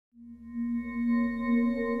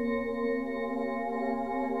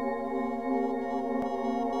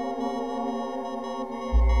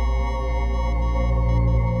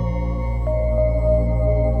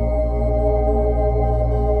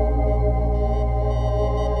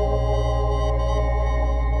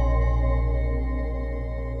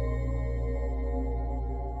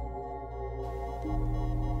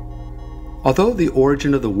Although the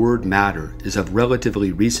origin of the word matter is of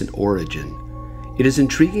relatively recent origin, it is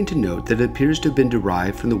intriguing to note that it appears to have been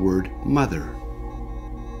derived from the word mother.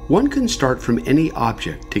 One can start from any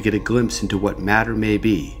object to get a glimpse into what matter may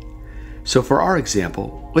be. So for our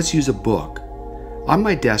example, let's use a book. On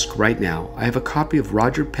my desk right now, I have a copy of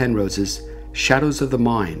Roger Penrose's Shadows of the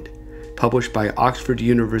Mind, published by Oxford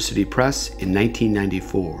University Press in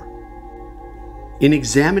 1994. In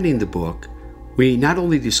examining the book, we not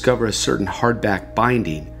only discover a certain hardback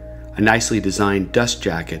binding, a nicely designed dust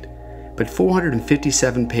jacket, but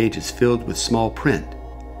 457 pages filled with small print.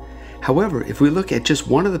 However, if we look at just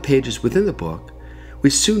one of the pages within the book, we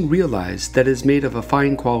soon realize that it is made of a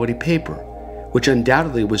fine quality paper, which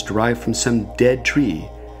undoubtedly was derived from some dead tree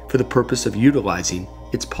for the purpose of utilizing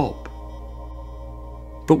its pulp.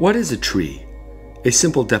 But what is a tree? A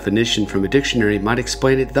simple definition from a dictionary might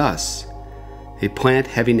explain it thus: a plant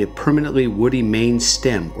having a permanently woody main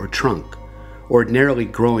stem or trunk, ordinarily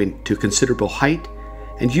growing to considerable height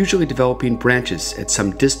and usually developing branches at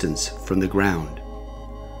some distance from the ground.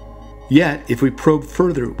 Yet, if we probe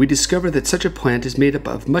further, we discover that such a plant is made up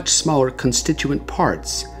of much smaller constituent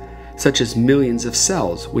parts, such as millions of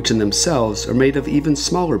cells, which in themselves are made of even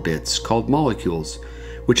smaller bits called molecules,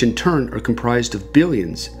 which in turn are comprised of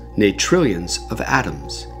billions, nay trillions, of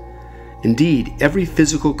atoms. Indeed, every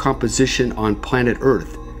physical composition on planet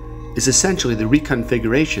Earth is essentially the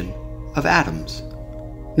reconfiguration of atoms.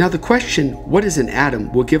 Now the question, what is an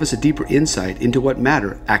atom, will give us a deeper insight into what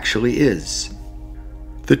matter actually is.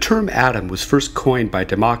 The term atom was first coined by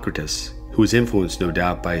Democritus, who was influenced no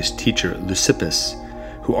doubt by his teacher Leucippus,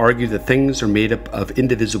 who argued that things are made up of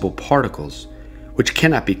indivisible particles, which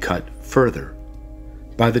cannot be cut further.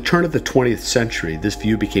 By the turn of the 20th century, this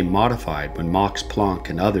view became modified when Max Planck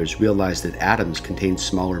and others realized that atoms contain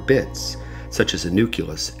smaller bits, such as a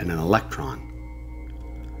nucleus and an electron.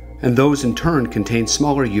 And those in turn contain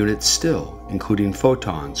smaller units still, including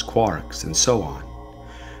photons, quarks, and so on.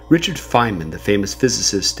 Richard Feynman, the famous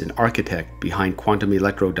physicist and architect behind quantum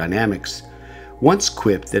electrodynamics, once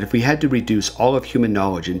quipped that if we had to reduce all of human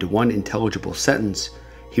knowledge into one intelligible sentence,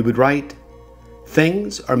 he would write,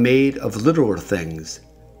 "Things are made of littler things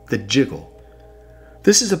that jiggle."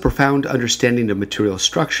 This is a profound understanding of material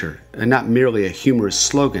structure, and not merely a humorous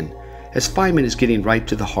slogan, as Feynman is getting right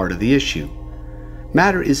to the heart of the issue.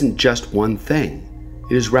 Matter isn't just one thing.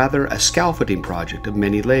 It is rather a scaffolding project of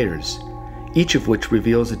many layers, each of which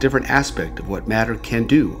reveals a different aspect of what matter can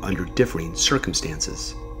do under differing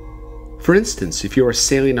circumstances. For instance, if you are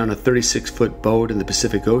sailing on a 36-foot boat in the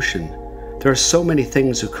Pacific Ocean, there are so many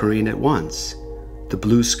things occurring at once: the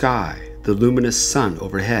blue sky, the luminous sun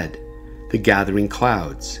overhead, the gathering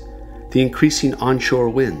clouds, the increasing onshore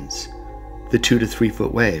winds, the 2 to 3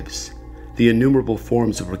 foot waves, the innumerable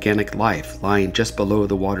forms of organic life lying just below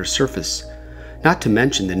the water's surface, not to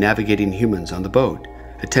mention the navigating humans on the boat,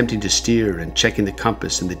 attempting to steer and checking the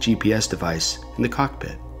compass and the GPS device in the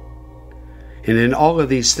cockpit. And in all of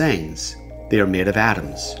these things, they are made of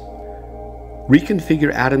atoms.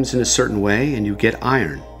 Reconfigure atoms in a certain way and you get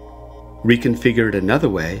iron. Reconfigure it another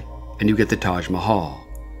way and you get the Taj Mahal.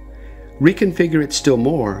 Reconfigure it still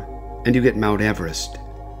more and you get Mount Everest.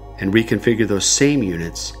 And reconfigure those same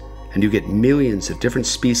units and you get millions of different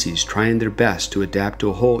species trying their best to adapt to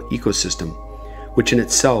a whole ecosystem, which in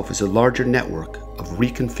itself is a larger network of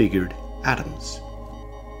reconfigured atoms.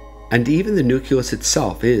 And even the nucleus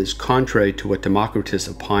itself is, contrary to what Democritus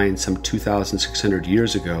opined some 2,600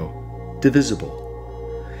 years ago, divisible.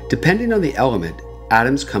 Depending on the element,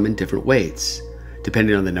 atoms come in different weights,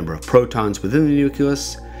 depending on the number of protons within the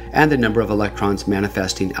nucleus and the number of electrons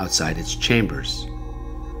manifesting outside its chambers.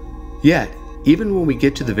 Yet, even when we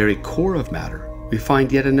get to the very core of matter, we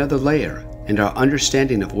find yet another layer, and our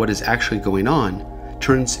understanding of what is actually going on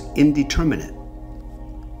turns indeterminate.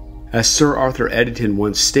 As Sir Arthur Eddington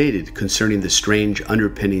once stated concerning the strange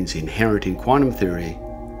underpinnings inherent in quantum theory,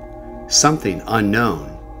 something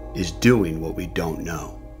unknown is doing what we don't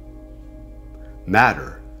know.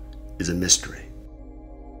 Matter is a mystery.